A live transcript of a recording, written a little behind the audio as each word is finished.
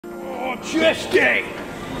chest day.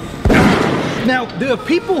 Now, there are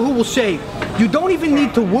people who will say you don't even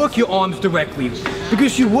need to work your arms directly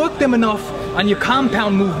because you work them enough on your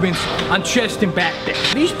compound movements on chest and back day.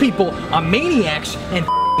 These people are maniacs and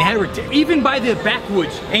heretics, even by their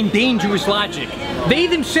backwoods and dangerous logic. They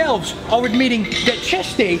themselves are admitting that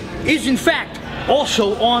chest day is in fact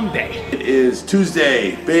also arm day. It is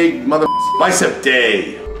Tuesday, big mother bicep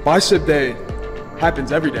day. Bicep day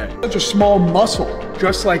happens every day. Such a small muscle,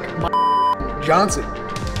 just like my Johnson,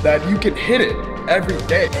 that you can hit it every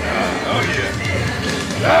day. Oh yeah.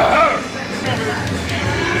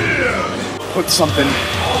 Put something,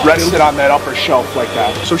 rest it on that upper shelf like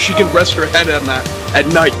that, so she can rest her head on that at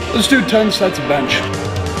night. Let's do 10 sets of bench.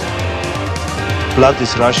 Blood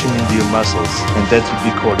is rushing into your muscles, and that would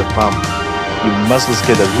be called a pump. Your muscles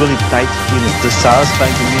get a really tight feeling. This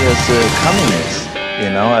satisfying to me as coming is,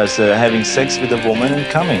 you know, as having sex with a woman and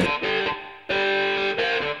coming.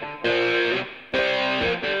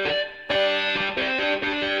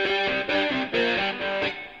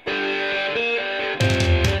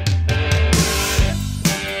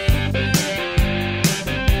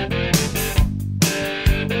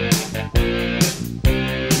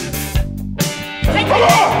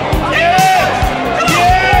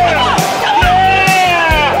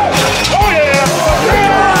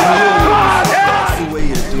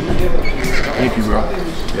 Thank you, bro.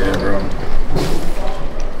 Yeah, bro.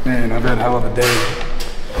 Man, I've had hell of a day.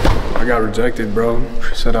 I got rejected, bro.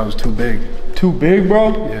 She said I was too big. Too big,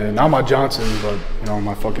 bro? Yeah, not my Johnson, but, you know,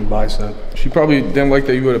 my fucking bicep. She probably didn't like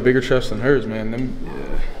that you had a bigger chest than hers, man.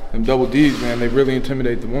 Them double D's, man, they really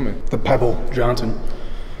intimidate the woman. The Pebble Johnson.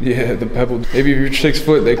 Yeah, the Pebble. Maybe if you're 6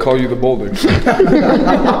 foot, they call you the Boulder.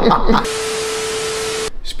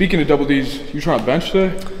 Speaking of double D's, you trying to bench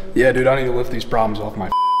today? Yeah, dude, I need to lift these problems off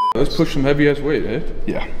my. Let's push some heavy ass weight, eh?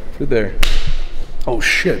 Yeah. Good there. Oh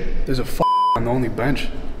shit, there's a on the only bench.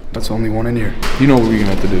 That's the only one in here. You know what we're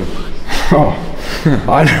gonna have to do. Oh,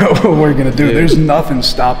 I know what we're gonna do. Yeah. There's nothing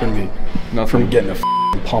stopping me from getting a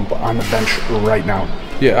pump on the bench right now.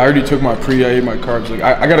 Yeah, I already took my pre, I ate my carbs. Like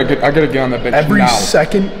I gotta get on that bench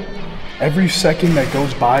every second that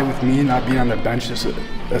goes by with me not being on the bench is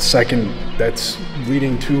a second that's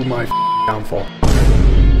leading to my downfall.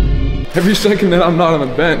 Every second that I'm not on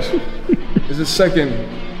the bench is a second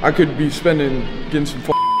I could be spending getting some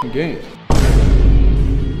gains.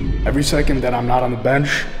 Every second that I'm not on the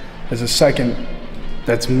bench is a second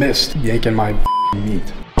that's missed yanking my meat.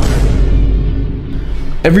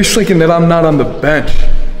 Every second that I'm not on the bench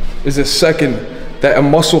is a second that a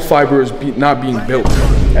muscle fiber is not being built.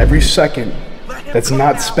 Every second that's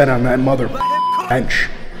not spent on that mother bench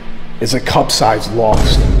is a cup size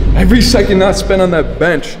lost. Every second not spent on that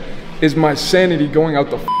bench is my sanity going out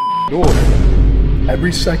the door.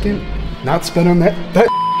 Every second not spent on that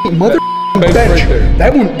mother bench. Right there.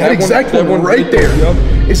 That exact one right there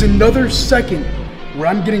is another second where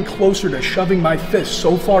I'm getting closer to shoving my fist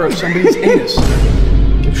so far up somebody's anus.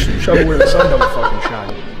 Shove it where the sun don't fucking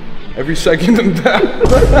shine. Every second of that.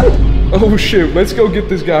 Oh shit, let's go get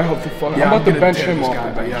this guy off the fuck. Yeah, I'm about to bench him off.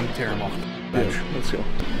 Yeah, I'm tearing him off the bench. Yeah, let's go.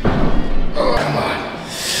 Come on.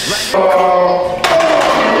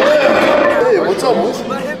 Hey, what's up, Wilson?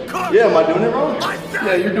 Yeah, am I doing it wrong?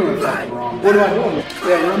 Yeah, you're doing it fucking wrong. What am I doing?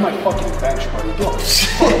 Yeah, you're on my fucking bench, buddy. Go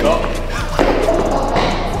fuck up.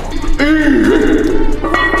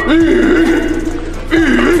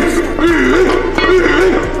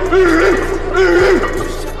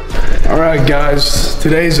 Alright guys,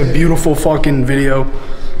 today's a beautiful fucking video.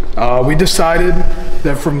 We decided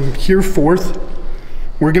that from here forth,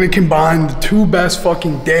 we're gonna combine the 2 best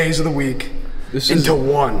fucking days of the week into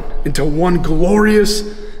one glorious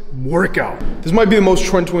workout. This might be the most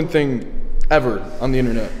trend-twin thing ever on the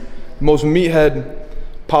internet. The most meathead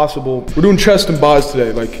possible. We're doing chest and bars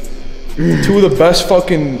today, like 2 of the best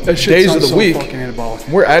fucking days of the week.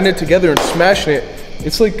 We're adding it together and smashing it.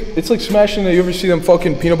 It's like smashing it. You ever see them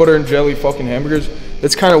fucking peanut butter and jelly fucking hamburgers?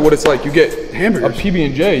 That's kind of what it's like. You get hamburgers, a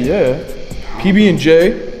PB&J, yeah,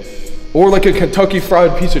 PB&J, or like a Kentucky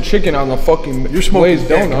Fried piece of chicken on the fucking glazed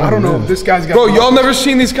donut. I don't know if this guy's got. Bro, y'all never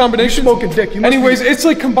seen these combinations? You smoking dick. Anyways, it's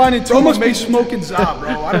like combining 2. Almost be smoking za,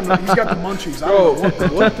 bro. I don't know. He's got the munchies. Bro,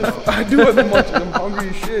 what the fuck? I do have the munchies. I'm hungry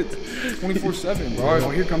as shit. 24/7, bro. Oh,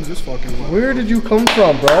 here comes this fucking one. Where did you come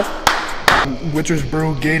from, bro? Witcher's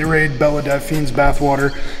Brew, Gatorade, Bella Delphine's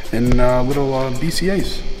bathwater, and little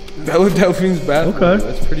BCA's. Bella Delphine's bathwater. Okay.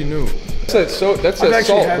 That's pretty new. That's that salt, bro.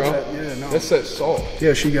 That's that salt.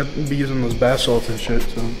 Yeah, she got be using those bath salts and shit,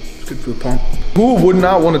 so it's good for the pump. Who would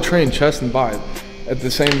not want to train chest and bi at the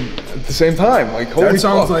same time? Like, holy fuck. That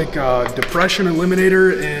sounds like depression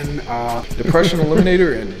eliminator and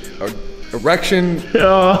erection.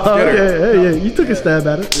 Oh, yeah. You took a stab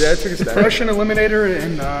at it. Yeah, I took a stab. Depression eliminator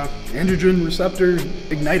and androgen receptor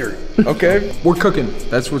igniter. Okay, we're cooking.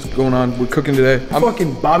 That's what's going on. We're cooking today. I'm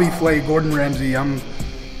fucking Bobby Flay, Gordon Ramsay. I'm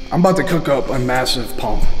about to cook up a massive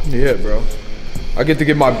pump. Yeah, bro. I get to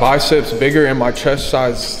get my biceps bigger and my chest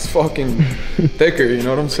size fucking thicker, you know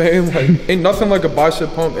what I'm saying? Like, ain't nothing like a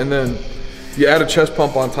bicep pump, and then you add a chest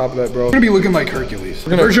pump on top of that, bro. We're gonna be looking like Hercules.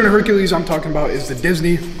 The version of Hercules I'm talking about is the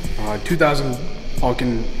Disney 2000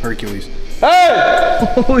 fucking Hercules. Hey!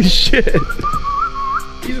 Holy shit.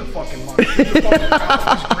 He's a fucking monkey. He's a fucking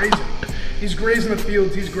cow. He's grazing. He's grazing the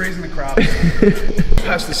fields. He's grazing the crops.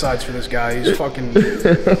 Pesticides for this guy. He's fucking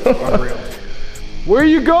unreal. Where are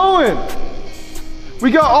you going? We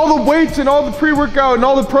got all the weights and all the pre-workout and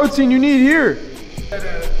all the protein you need here. To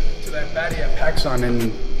that baddie at PacSun,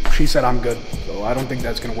 and she said I'm good. So I don't think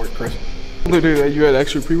that's gonna work, Chris. Literally, you had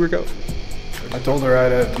extra pre-workout? I told her I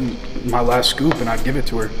had my last scoop and I'd give it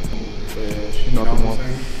to her. Yeah, she's nothing wrong.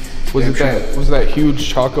 Was that huge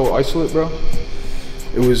Choco isolate, bro?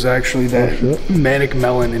 It was actually that manic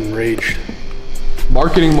melon enraged.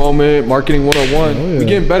 Marketing moment, marketing 101. Oh, yeah. We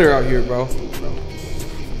getting better out here, bro.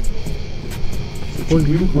 Were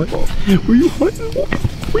you hunting?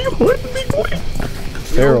 Big boy?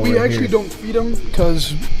 Feral, we actually don't feed them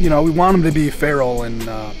because, you know, we want them to be feral and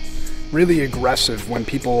really aggressive when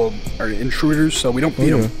people are intruders, so we don't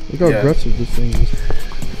feed them. Look how aggressive this thing is.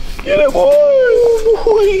 Get it, boy!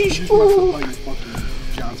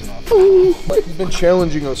 He's been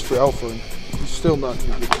challenging us for alpha, and he's still not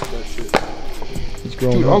gonna get that shit. He's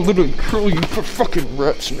growing Dude, up. I'll literally curl you for fucking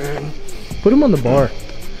reps, man. Put him on the bar.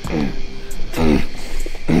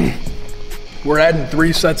 We're adding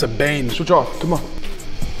 3 sets of Banes. Switch off, come on.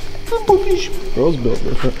 Girls built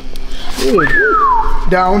different.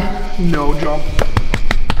 Down, no jump.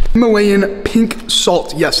 Himalayan pink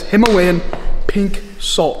salt. Yes, Himalayan pink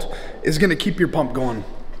salt is gonna keep your pump going.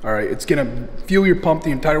 All right, it's gonna fuel your pump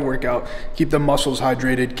the entire workout, keep the muscles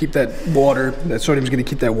hydrated, keep that water, that sodium's gonna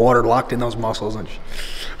keep that water locked in those muscles. And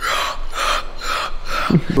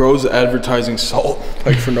Bro's advertising salt,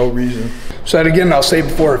 like for no reason. so that again, I'll say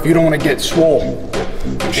before, if you don't wanna get swole,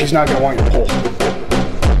 she's not gonna want your pull.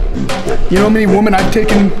 You know how many women I've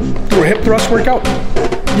taken through a hip thrust workout?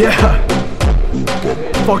 Yeah,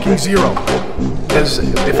 fucking 0. Because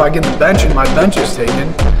if I get the bench and my bench is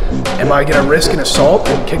taken, am I gonna risk an assault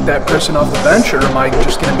and kick that person off the bench, or am I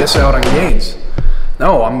just gonna miss out on gains?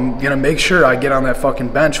 No, I'm gonna make sure I get on that fucking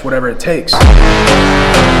bench, whatever it takes.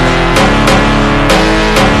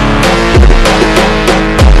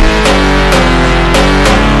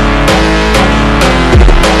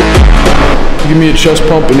 You give me a chest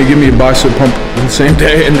pump and you give me a bicep pump in the same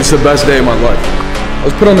day, and it's the best day of my life. I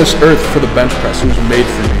was put on this earth for the bench press. It was made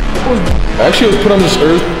for me. Actually, I was put on this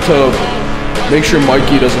earth to make sure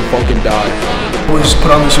Mikey doesn't fucking die. I was put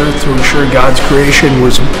on this earth to ensure God's creation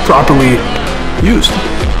was properly used.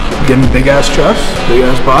 Getting big ass chests, big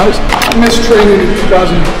ass buys. I missed training in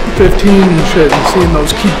 2015 and shit, and seeing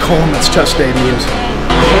those keep calling it's chest day memes.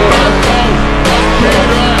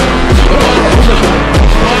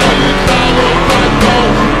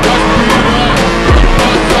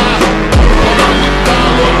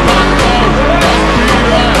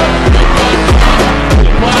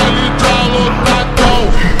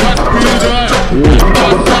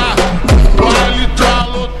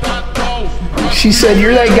 She said,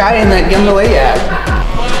 "You're that guy in that YOUNGLA ad."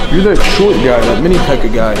 You're that short guy, that mini Pekka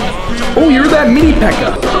guy. Oh, you're that mini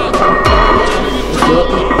Pekka.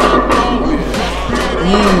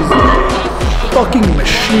 Fucking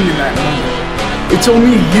machine in that moment. It's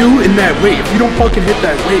only you in that weight. If you don't fucking hit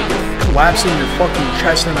that weight, you're collapsing your fucking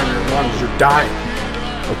chest and on your lungs. You're dying.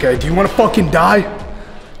 Okay, do you want to fucking die?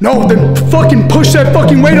 No, then fucking push that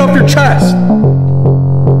fucking weight off your chest.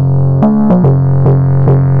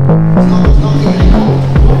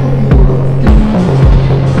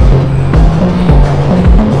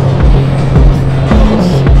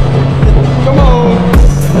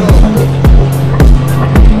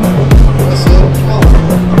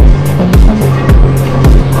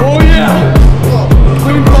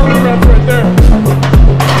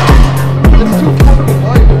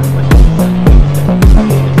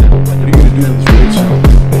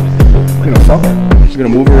 You're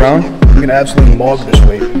gonna move around? I'm gonna absolutely maul this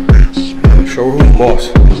weight. Show her who's boss.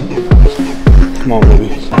 Come on, baby.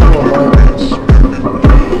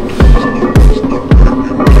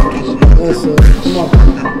 Listen, come on.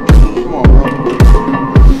 Come on, bro.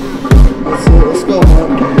 Let's go, man.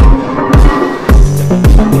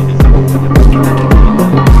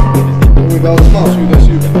 Here we go, come on. That's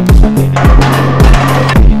you.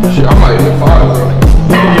 Shit, I might hit 5, bro.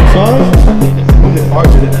 You get 5?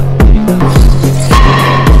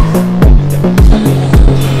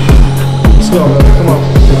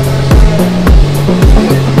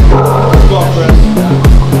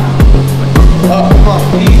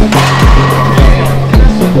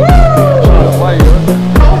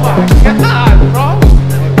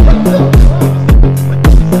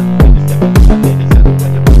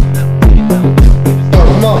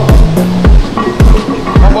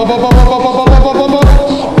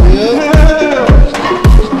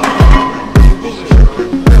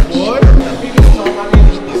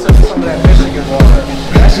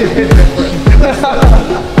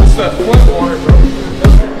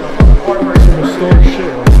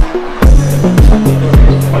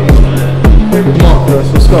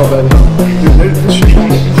 go, baby. Dude, this shit going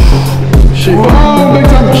up. Shit. Oh, big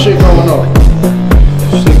time shit going up.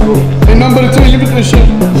 Shit cool. Ain't nothing but a team. You can do this shit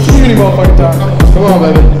too many motherfucking times. Come on,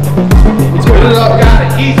 baby. Let's get it up. Got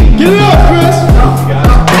it. Easy. Get it up, Chris.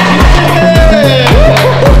 Hey.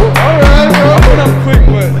 Alright, bro. Put up quick,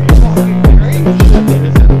 but.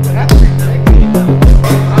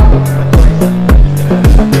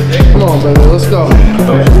 Come on, baby. Let's go.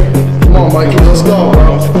 Come on, Mikey. Let's go,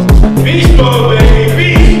 bro. Beast mode, baby.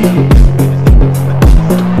 Beast.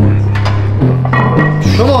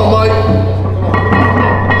 Come on, Mike.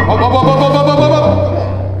 Up.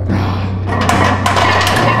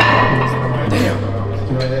 Damn.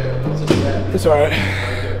 It's alright.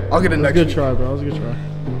 I'll get it next. Good try, bro. That was a good try.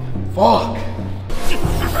 Fuck.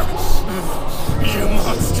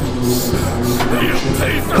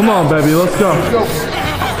 Come on, baby. Let's go.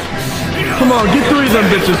 Come on, get 3 of them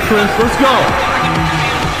bitches, Chris. Let's go.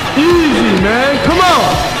 Easy, man. Come on.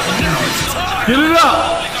 Get it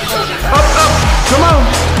up. Up. Come on.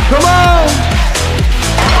 Come on.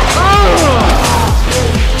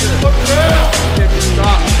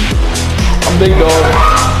 I'm big dog.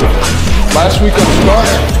 Last week on Spark,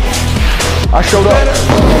 I showed up.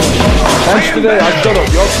 Hence today, I showed up.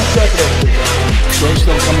 Y'all keep track of that shit. Bro's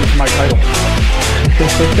still coming for my title.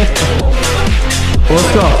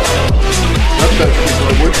 Let's go. That's that shit,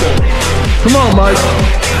 bro. What's that? Come on, Mike.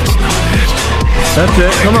 That's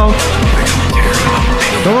it. Come on.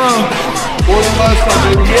 Come on. More than last time,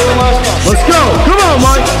 baby. More than last time. Let's go. Come on,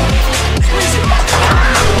 Mike.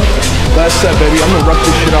 Last set, baby. I'm gonna rough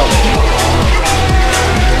this shit out.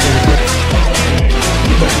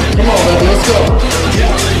 Come on, baby. Let's go.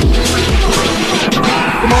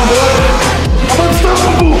 Come on, boy. I'm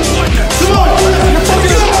unstoppable. Come on, Chris. You're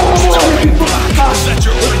fucking unstoppable.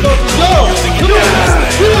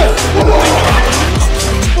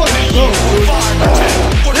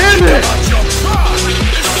 Damn it.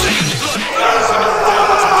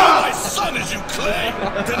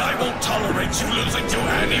 Then I won't tolerate you losing to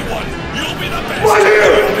anyone. You'll be the best. Right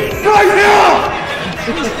here! Right now!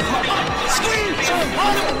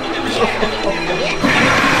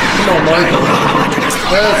 Come on, Mike.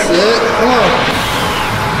 That's it. Come on.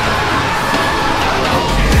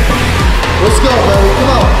 Let's go, baby.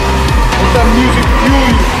 Come on. Let that music fuel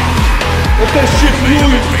you. Let that shit fuel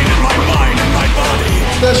you. My mind and my body.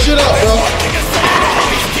 Get that shit up, bro.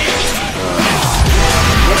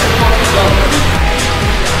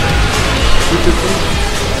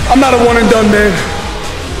 I'm not a one and done man.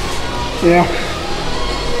 Yeah.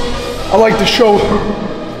 I like to show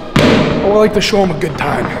him a good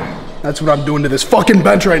time. That's what I'm doing to this fucking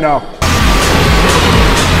bench right now.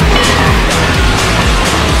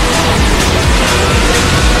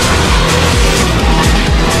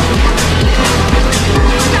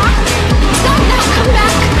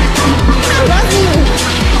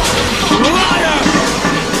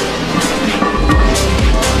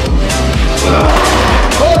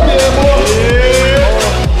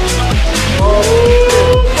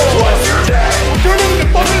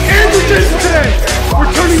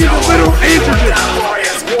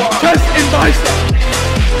 Chest and bicep.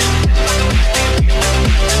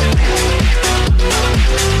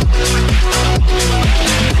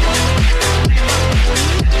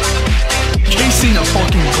 Chasing a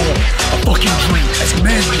fucking goal, a fucking dream. As a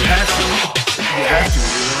man, you have to. You have to,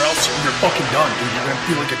 or else you're fucking done, dude. You're gonna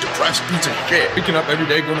feel like a depressed piece of shit. Waking up every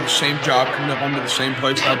day, going to the same job, coming home to the same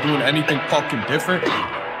place, not doing anything fucking different.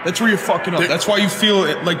 That's where you're fucking up. That's why you feel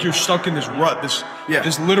like you're stuck in this rut, this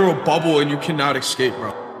literal bubble, and you cannot escape,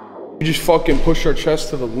 bro. We just fucking push our chest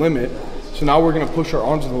to the limit. So now we're gonna push our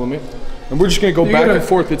arms to the limit. And we're just gonna go back and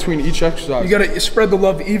forth between each exercise. You gotta spread the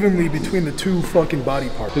love evenly between the two fucking body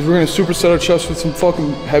parts. Because we're gonna superset our chest with some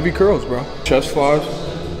fucking heavy curls, bro. Chest flies.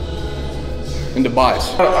 And the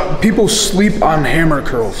buys. People sleep on hammer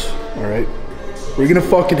curls, all right? We're gonna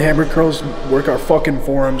fucking hammer curls, work our fucking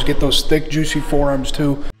forearms, get those thick, juicy forearms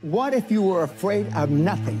too. What if you were afraid of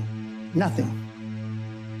nothing? Nothing.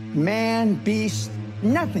 Man, beast,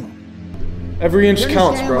 nothing. Every inch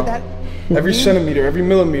counts, bro. Every centimeter, every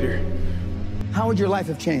millimeter. How would your life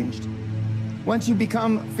have changed? Once you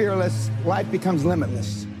become fearless, life becomes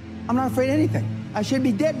limitless. I'm not afraid of anything. I should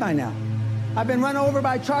be dead by now. I've been run over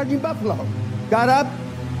by a charging buffalo. Got up.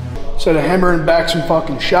 Instead of hammering back some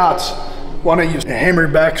fucking shots, why don't you hammer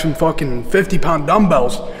back some fucking 50-pound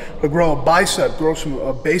dumbbells to grow a bicep, grow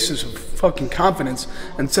a basis of fucking confidence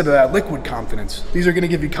instead of that liquid confidence. These are gonna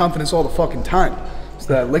give you confidence all the fucking time. It's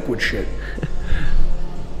that liquid shit.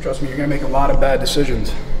 Trust me, you're gonna make a lot of bad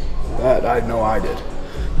decisions. That I know I did.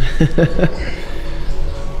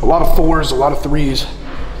 A lot of 4s, a lot of 3s.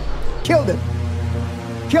 Killed it.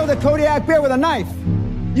 killed a Kodiak bear with a knife.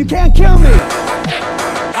 You can't kill me.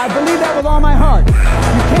 I believe that with all my heart.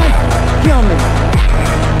 You can't kill me.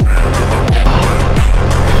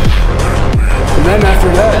 And then after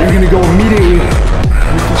that, you're gonna go immediately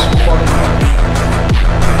with this fucking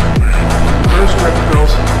first rep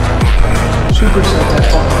girls. Superset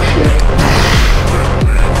that fucking shit.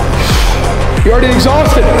 You're already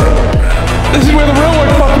exhausted. This is where the real work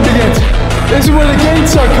fucking begins. This is where the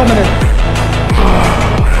gains start coming in.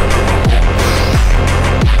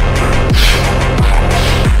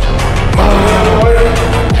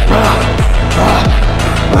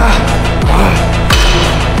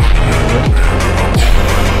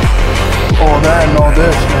 All that and all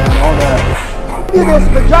this, man, all that. Give this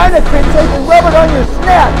vagina cream so you can rub it on your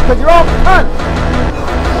snap, because you're all cunts.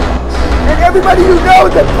 And everybody you know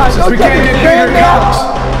is a cunt. Since we can't get bigger cops,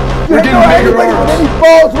 we're getting bigger with any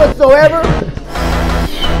balls whatsoever.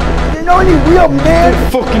 You know any real men?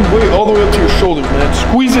 Fucking weight all the way up to your shoulders, man.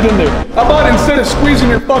 Squeeze it in there. How about instead of squeezing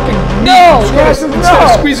your fucking meat, No, yes, instead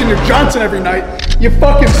of squeezing your Johnson every night, you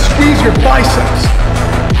fucking squeeze your biceps.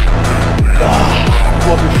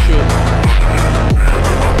 Love this shit.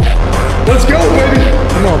 Let's go, baby.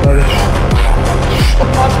 Come on, baby. I'll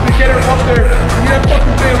possibly get her up there. You have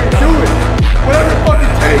fucking failure. Do it. Whatever it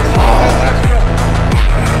fucking takes.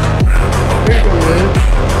 There you go, man.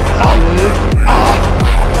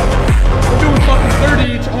 We're doing fucking 30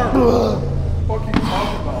 each arm. What the fuck are you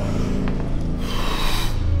talking about?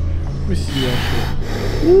 Let me see that shit.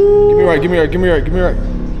 Give me right, give me right, give me right, give me right.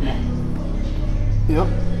 Yep.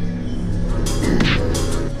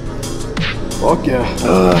 Fuck yeah.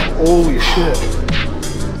 Holy shit.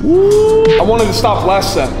 I wanted to stop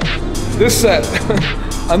last set. This set,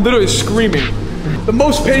 I'm literally screaming. The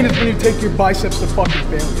most pain is when you take your biceps to fucking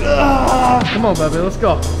failure. Come on, baby, let's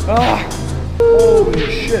go. Holy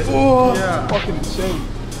shit. Yeah. Fucking insane.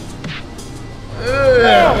 Oh,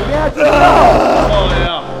 yeah.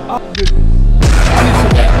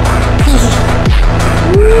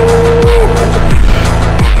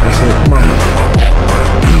 That's it, come on.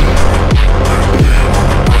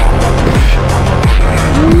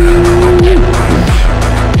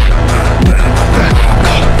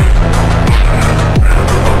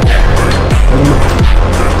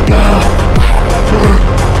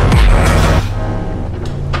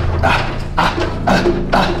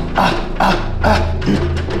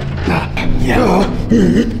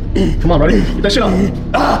 Come on, ready? Get that shit up.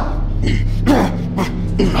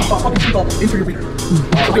 Fucking shoot off into your reader.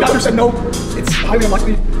 The doctor said no. It's highly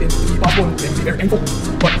unlikely to be possible and be very painful.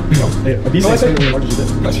 But you know, A B I say? really large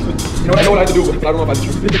as you did. You know, I know what I had to do, but I don't know if I had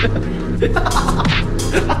to.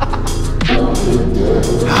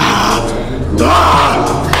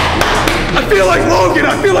 I feel like Logan. I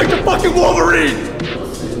feel like the fucking Wolverine.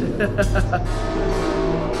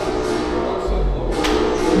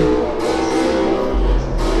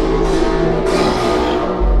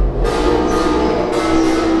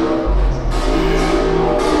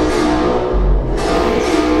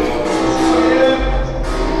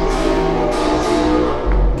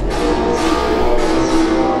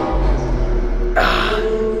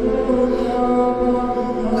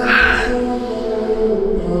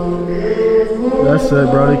 That's it,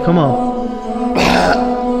 Brody. Come on.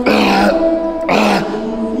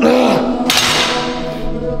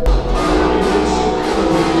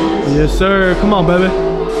 Yes, sir. Come on, baby.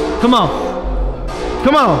 Come on.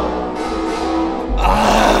 Come on.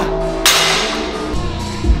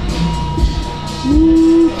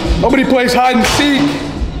 Nobody plays hide and seek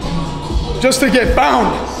just to get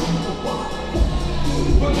found.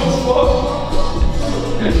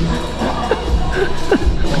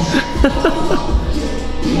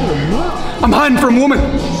 I'm hiding from women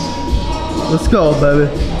Let's go, baby.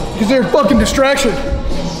 because they're a fucking distraction.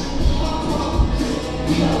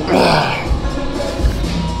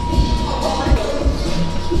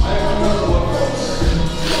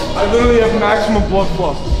 I literally have maximum blood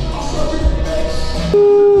flow.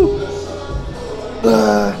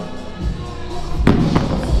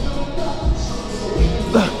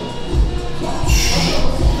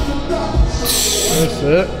 That's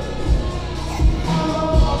it.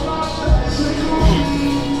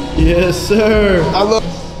 Yes, sir. I love.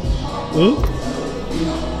 Oh?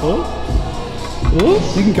 Oh?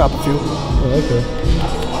 Oh? You can cop a few. Oh, okay.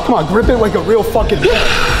 Come on, grip it like a real fucking.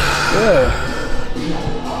 Yeah.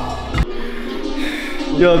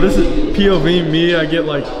 Yo, this is POV me. I get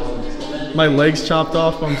like my legs chopped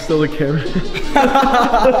off. But I'm still the camera.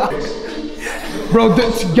 Bro,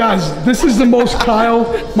 guys, this is the most Kyle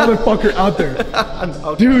motherfucker out there.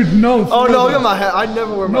 Dude, no. Oh no, look at my hat. I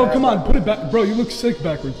never wear my hat. No, come on, put it back. Bro, you look sick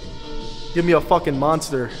backwards. Give me a fucking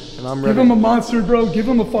monster, and I'm ready. Give him a monster, bro. Give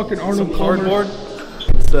him a fucking Arnold Some Palmer. cardboard.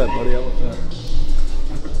 What's that, buddy? How about that?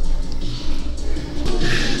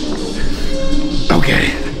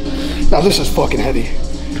 Okay. Now this is fucking heavy.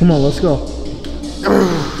 Come on, let's go.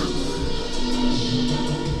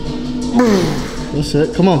 That's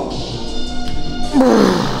it. Come on.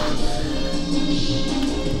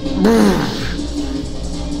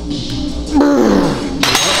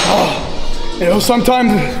 You know,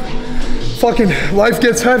 sometimes fucking life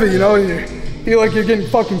gets heavy, you know, you feel like you're getting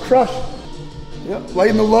fucking crushed. Yep,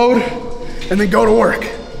 lighten the load, and then go to work.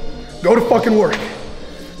 Go to fucking work.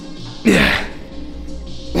 Yeah.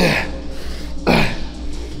 Yeah.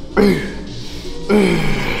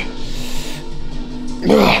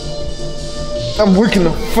 I'm working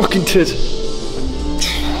the fucking tits.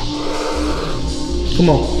 Come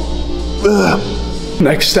on.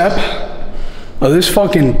 Next step of this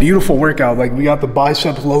fucking beautiful workout, like we got the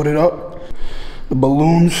biceps loaded up, the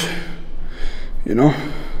balloons, you know,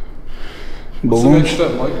 balloons. What's the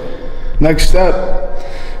next step, Mike? Next step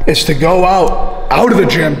is to go out of the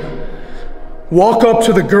gym, walk up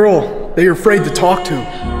to the girl that you're afraid to talk to,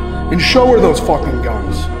 and show her those fucking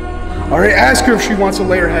guns. All right, ask her if she wants to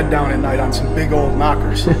lay her head down at night on some big old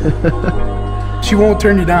knockers. She won't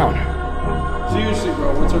turn you down. Seriously,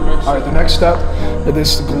 bro, what's our next step? All right, the next step of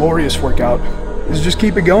this glorious workout is just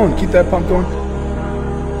keep it going. Keep that pump going.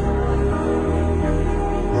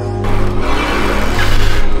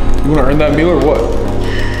 You wanna earn that meal or what?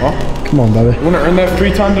 Huh? Come on, baby. You wanna earn that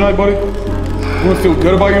free time tonight, buddy? You wanna feel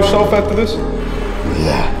good about yourself after this?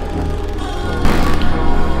 Yeah.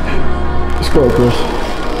 Let's go, Chris.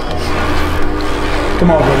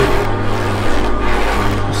 Come on, buddy.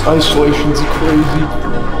 This isolation's crazy.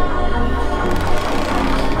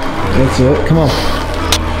 That's it. Come on.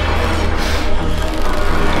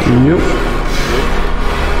 Yep.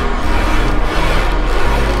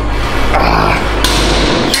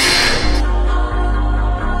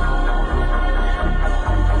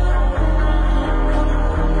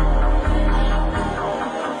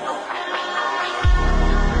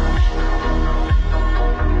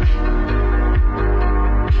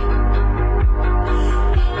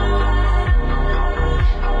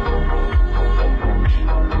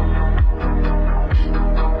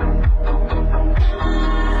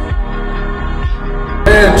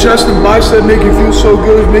 Man, chest and bicep make you feel so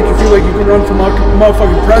good, make you feel like you can run for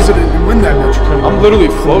motherfucking president and win that much. I'm literally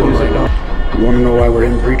floating right now. You wanna know why we're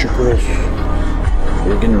in preacher curls?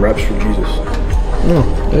 We're getting reps for Jesus. Oh,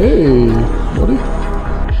 hey, buddy.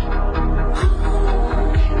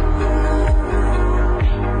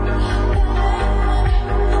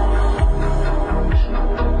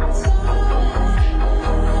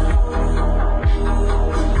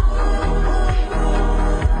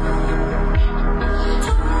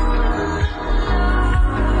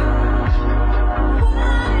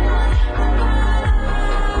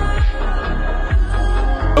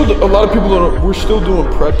 A lot of people don't, we're still doing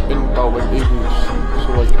prep in about like 8 weeks.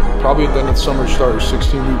 So like probably at the end of the summer start a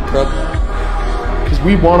 16-week prep. Because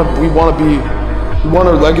we want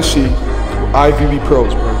our legacy IVB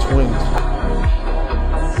pros, bro. It's wins.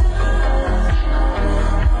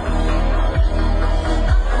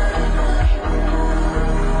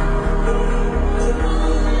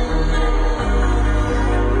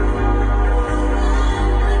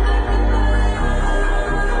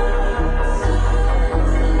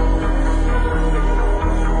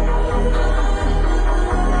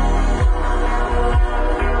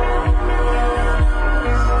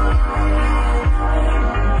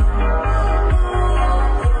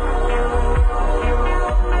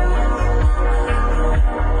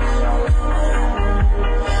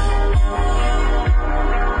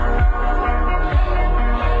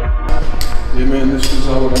 Yeah, man, this is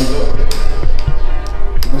how it ends up.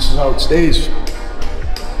 This is how it stays.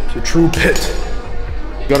 It's a true pit.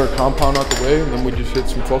 Got our compound out the way, and then we just hit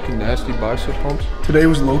some fucking nasty bicep pumps. Today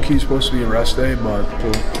was low-key supposed to be a rest day, but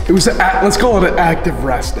it was, let's call it an active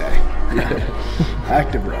rest day.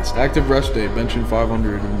 Active rest. Active rest day, benching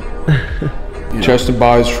 500. And chest and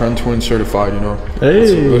bis, Trend Twin certified, you know. Hey.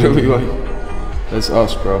 That's literally like, that's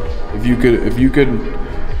us, bro. If you could,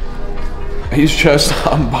 he's chest,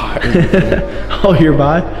 I'm bi. Oh, you're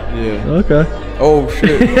bi? Yeah. Okay. Oh,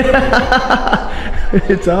 shit.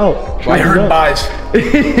 It's out. I heard buys.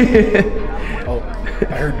 Oh,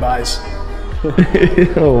 I heard buys.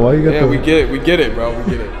 Oh, why you got Yeah, we get it, bro, we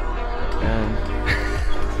get it.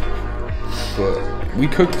 But we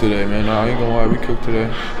cooked today, man. I ain't gonna lie, we cooked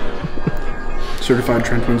today. Certified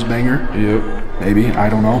Trent Twins banger? Yep. Maybe, I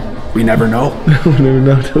don't know. We never know. We never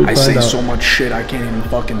know till we I find say out. so much shit I can't even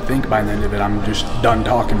fucking think by the end of it. I'm just done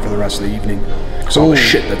talking for the rest of the evening. It's all the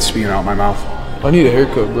shit that's spewing out my mouth. I need a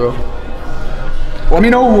haircut, bro. Let me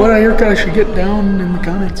know what haircut I should get down in the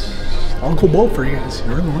comments. I'll go bolt for you guys.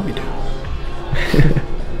 You really want me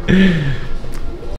to.